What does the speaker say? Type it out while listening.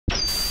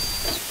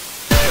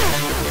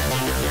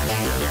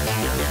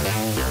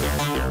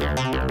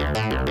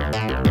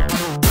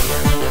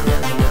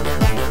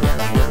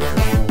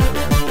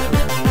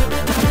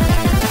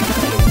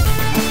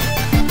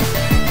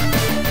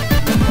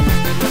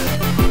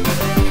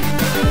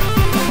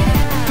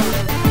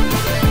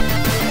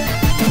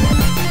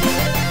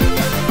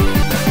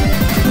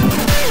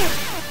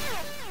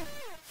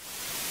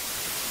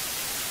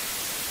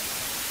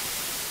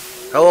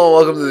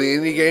Hello and welcome to the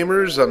Indie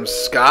Gamers. I'm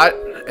Scott,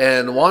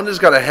 and Wanda's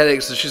got a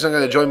headache, so she's not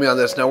going to join me on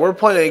this. Now, we're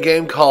playing a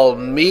game called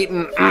Meet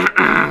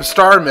and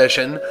Star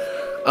Mission.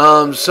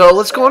 So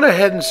let's go on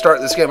ahead and start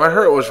this game. I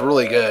heard it was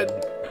really good.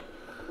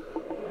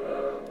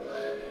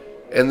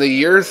 In the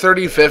year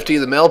 3050,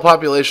 the male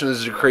population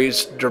has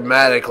decreased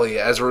dramatically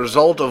as a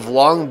result of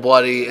long,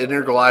 bloody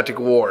intergalactic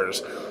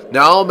wars.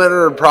 Now, all men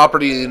are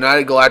property of the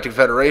United Galactic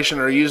Federation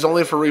and are used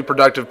only for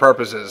reproductive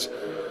purposes.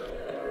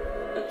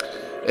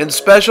 In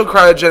special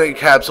cryogenic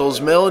capsules,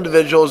 male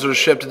individuals are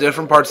shipped to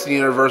different parts of the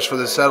universe for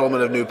the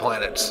settlement of new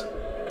planets.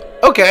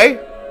 Okay.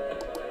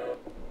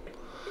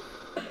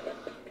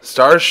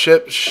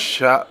 Starship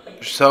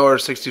Sower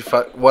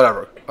 65,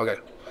 whatever. Okay.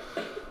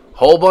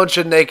 Whole bunch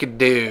of naked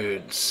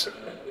dudes.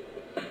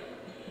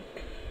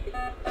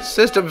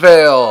 System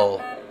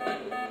fail.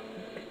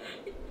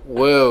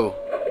 Whoa.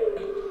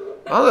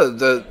 Oh,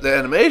 the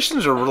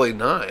animations are really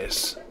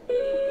nice.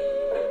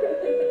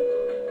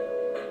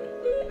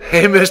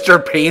 Hey,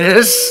 Mr.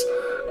 Penis.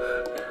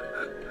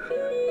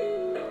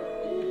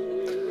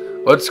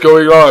 What's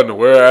going on?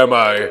 Where am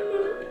I?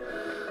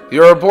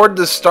 You're aboard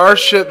the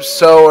Starship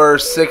Sower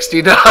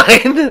 69.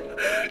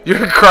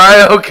 Your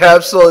cryo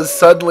capsule is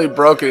suddenly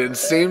broken. It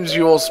seems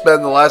you will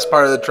spend the last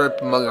part of the trip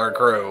among our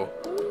crew.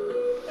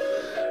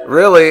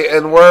 Really?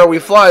 And where are we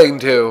flying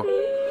to?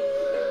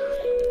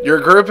 Your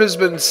group has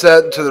been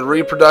sent to the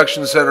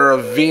reproduction center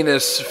of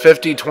Venus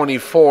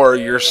 5024.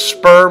 Your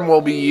sperm will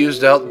be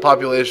used to help the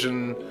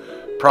population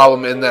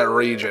problem in that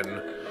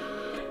region.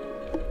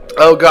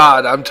 Oh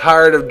God, I'm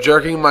tired of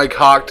jerking my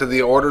cock to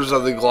the orders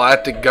of the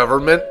galactic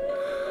government.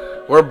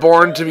 We're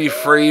born to be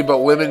free, but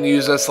women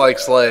use us like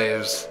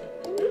slaves.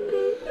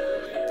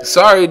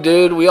 Sorry,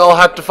 dude, we all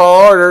have to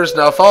follow orders.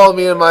 Now follow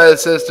me and my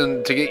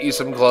assistant to get you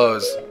some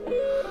clothes.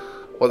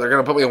 What, they're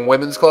gonna put me in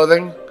women's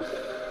clothing?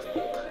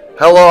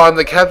 Hello, I'm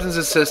the captain's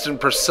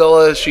assistant,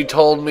 Priscilla. She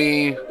told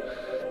me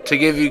to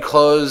give you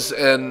clothes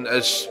and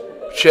a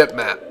ship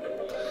map.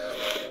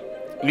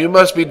 You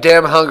must be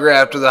damn hungry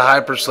after the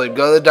hypersleep.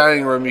 Go to the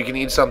dining room. You can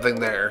eat something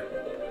there.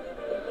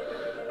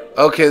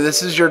 Okay,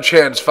 this is your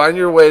chance. Find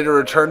your way to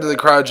return to the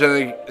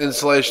cryogenic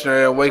installation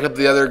area and wake up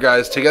the other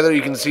guys. Together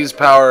you can seize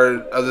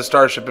power of the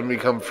starship and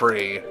become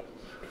free.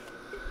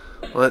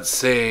 Let's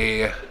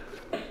see.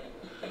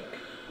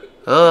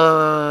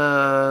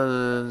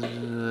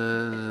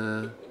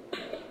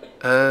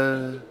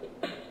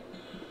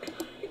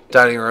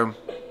 Dining room.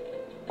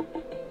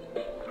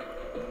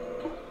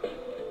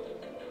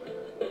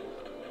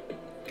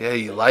 Yeah,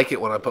 you like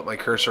it when I put my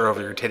cursor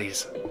over your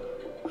titties.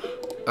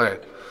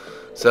 Okay,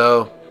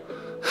 so...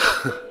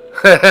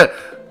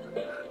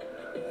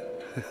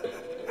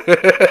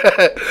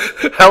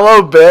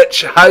 Hello,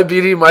 bitch. Hi,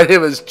 beauty. My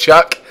name is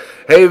Chuck.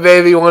 Hey,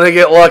 baby, want to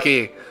get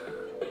lucky?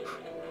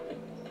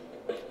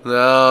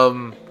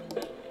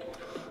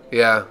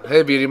 Yeah.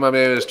 Hey, beauty. My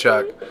name is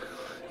Chuck.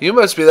 You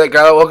must be that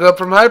guy that woke up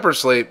from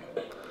hypersleep.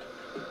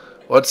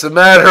 What's the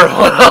matter?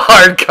 What a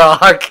hard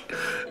cock.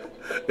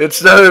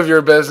 It's none of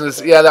your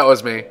business. Yeah, that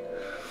was me.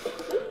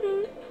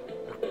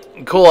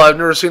 Cool, I've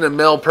never seen a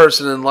male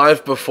person in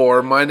life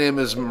before. My name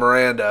is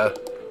Miranda.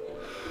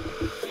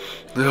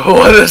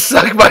 Want to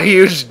suck my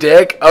huge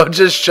dick? Oh,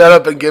 just shut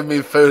up and give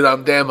me food.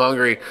 I'm damn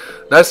hungry.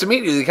 Nice to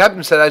meet you. The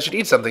captain said I should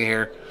eat something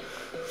here.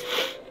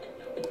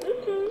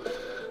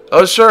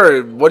 Oh,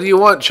 sure. What do you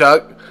want,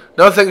 Chuck?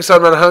 No thanks,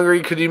 I'm not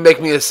hungry. Could you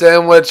make me a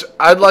sandwich?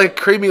 I'd like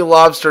creamy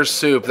lobster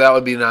soup. That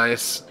would be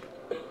nice.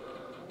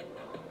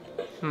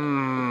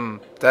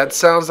 That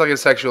sounds like a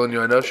sexual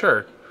innuendo.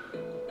 Sure.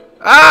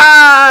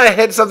 Ah! I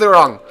hit something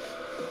wrong.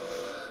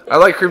 I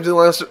like creamy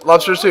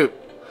lobster soup.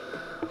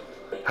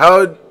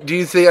 How do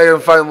you think I can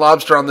find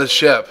lobster on this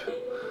ship?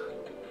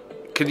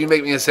 Could you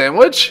make me a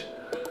sandwich?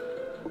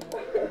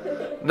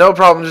 No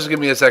problem, just give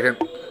me a second.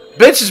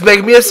 Bitch is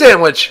making me a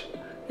sandwich.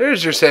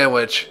 Here's your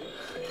sandwich.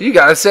 You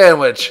got a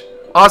sandwich.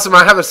 Awesome,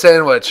 I have a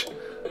sandwich.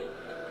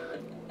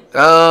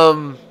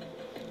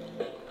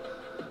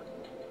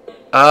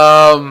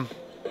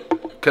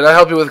 Can I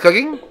help you with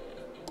cooking?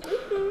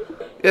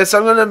 Yes,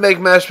 I'm going to make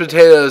mashed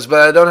potatoes,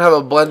 but I don't have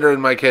a blender in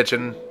my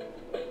kitchen.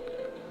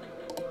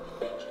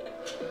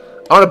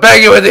 I want to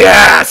bang you in the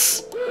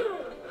ass!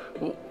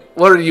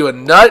 What are you, a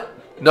nut?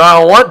 No,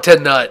 I want to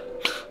nut.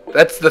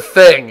 That's the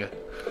thing.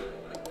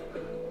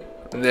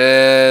 Can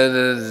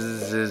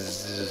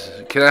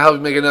I help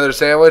you make another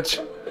sandwich?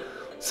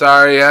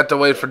 Sorry, you have to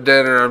wait for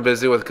dinner. I'm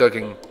busy with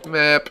cooking.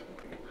 Map.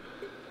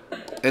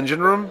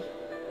 Engine room?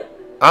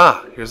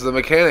 Ah, here's the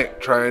mechanic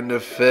trying to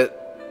fit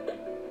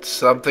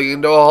something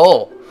into a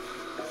hole.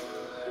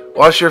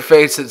 Wash your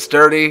face, it's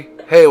dirty.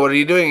 Hey, what are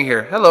you doing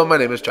here? Hello, my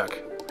name is Chuck.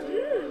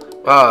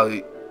 Wow,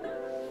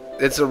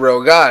 it's a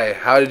real guy.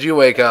 How did you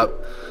wake up?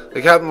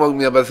 The captain woke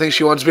me up. I think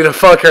she wants me to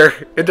fuck her.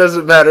 It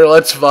doesn't matter,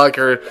 let's fuck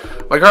her.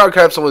 My car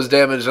capsule was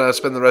damaged and I'll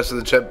spend the rest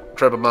of the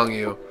trip among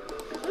you.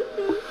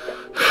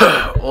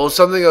 Well,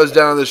 something goes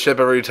down on the ship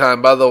every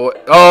time. By the way...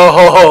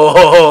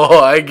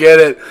 Oh, I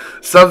get it.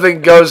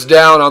 Something goes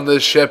down on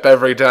this ship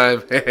every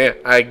time.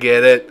 I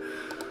get it.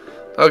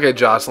 Okay,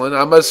 Jocelyn,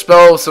 I must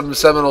spell some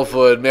seminal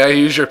fluid. May I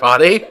use your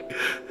body?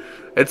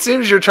 It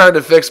seems you're trying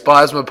to fix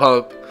plasma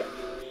pump.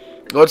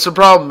 What's the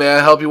problem? May I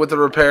help you with the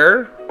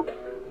repair?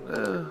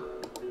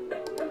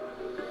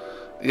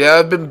 Yeah,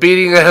 I've been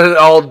beating at it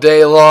all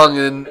day long,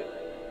 and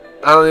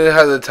I don't even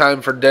have the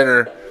time for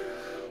dinner.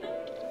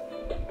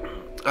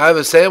 I have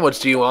a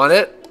sandwich. Do you want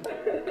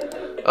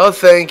it? Oh,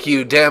 thank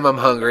you. Damn, I'm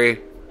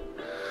hungry.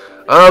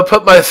 I'm gonna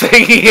put my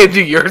thingy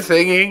into your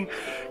thingy.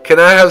 Can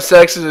I have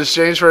sex in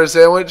exchange for a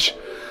sandwich?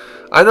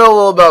 I know a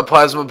little about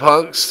plasma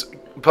pumps.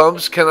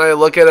 Can I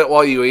look at it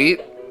while you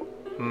eat?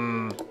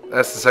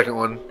 That's the second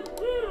one.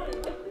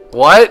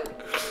 What?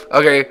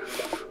 Okay.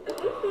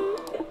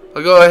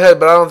 I'll go ahead,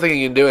 but I don't think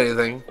you can do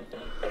anything.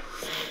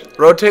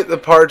 Rotate the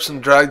parts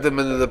and drag them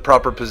into the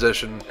proper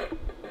position.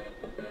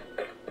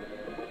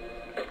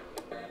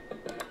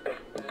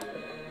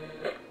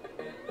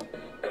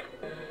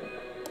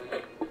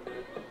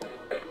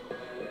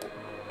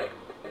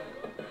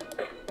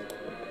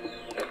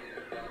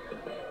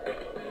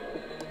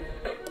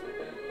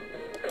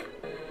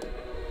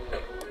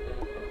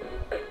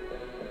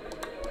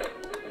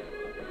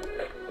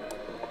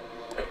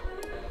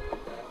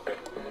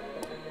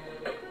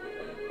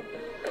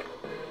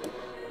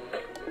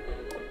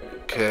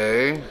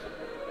 Okay.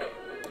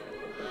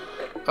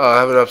 Oh, I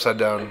have it upside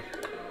down.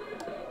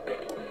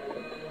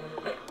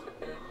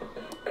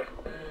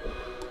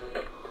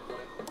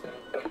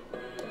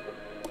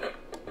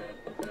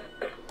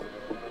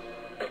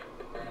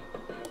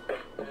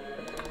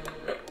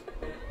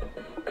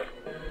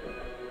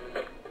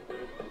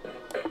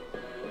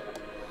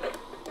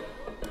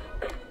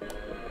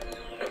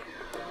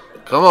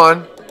 Come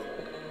on.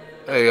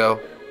 There you go.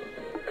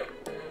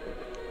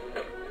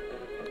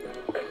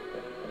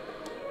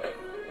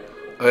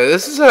 Okay,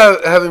 this is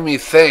having me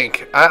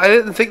think. I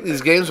didn't think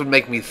these games would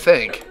make me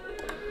think.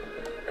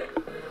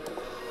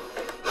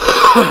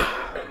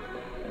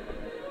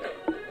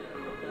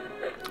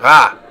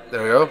 Ah,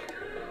 there we go.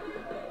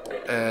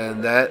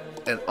 And that,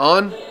 and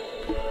on.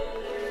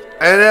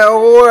 And it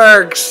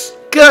works!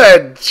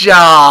 Good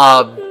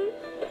job!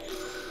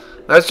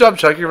 Nice job,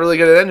 Chuck. You're really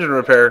good at engine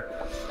repair.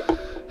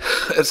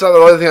 It's not the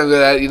only thing I'm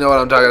good at. You know what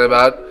I'm talking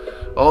about.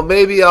 Oh,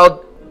 maybe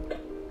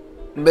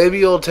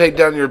you'll take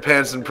down your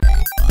pants and...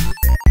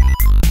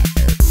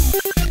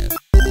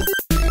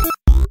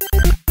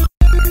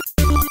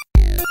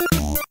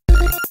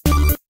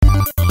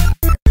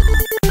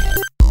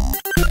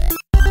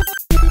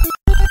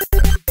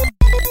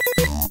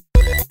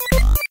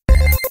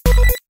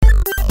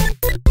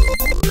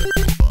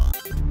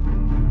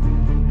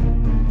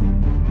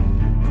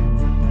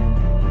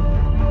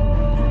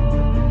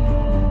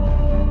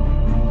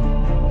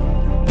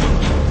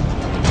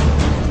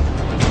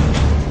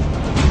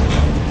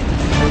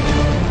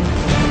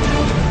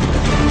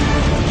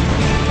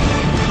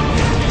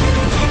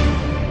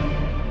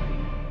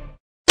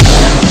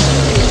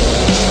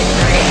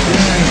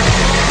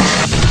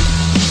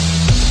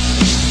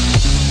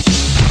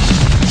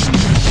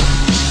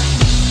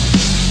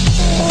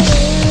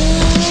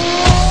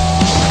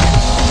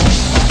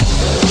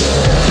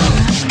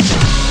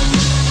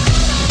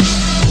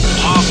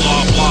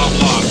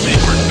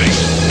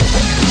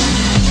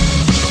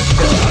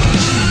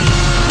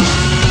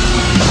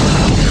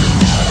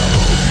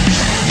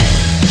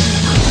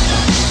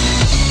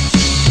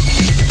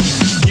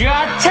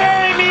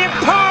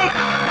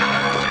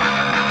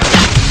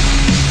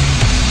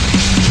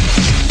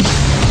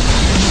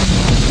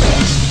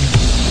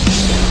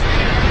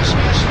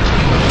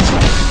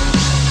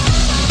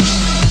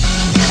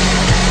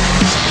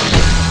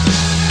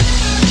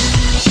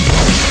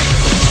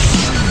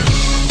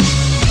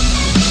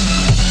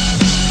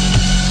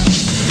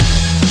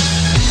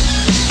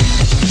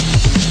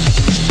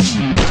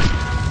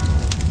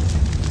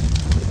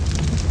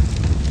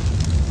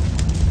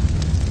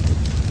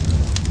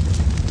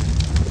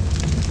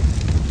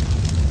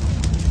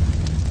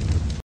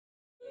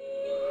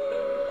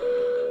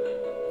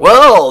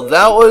 Well,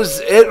 that was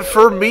it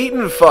for Meat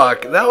and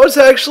Fuck. That was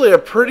actually a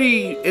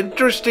pretty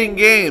interesting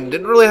game.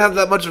 Didn't really have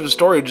that much of a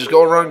story. Just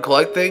go around,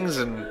 collect things,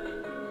 and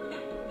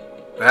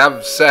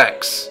have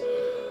sex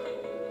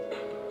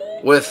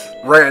with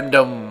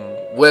random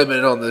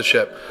women on the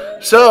ship.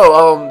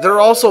 So, there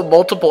are also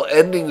multiple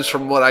endings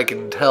from what I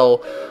can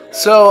tell.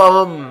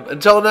 So,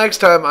 until next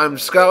time, I'm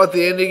Scott with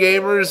the Indie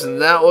Gamers,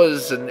 and that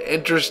was an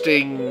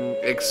interesting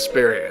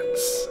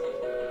experience.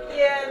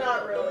 Yeah,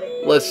 not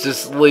really. Let's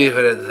just leave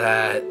it at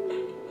that.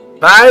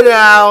 Bye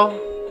now!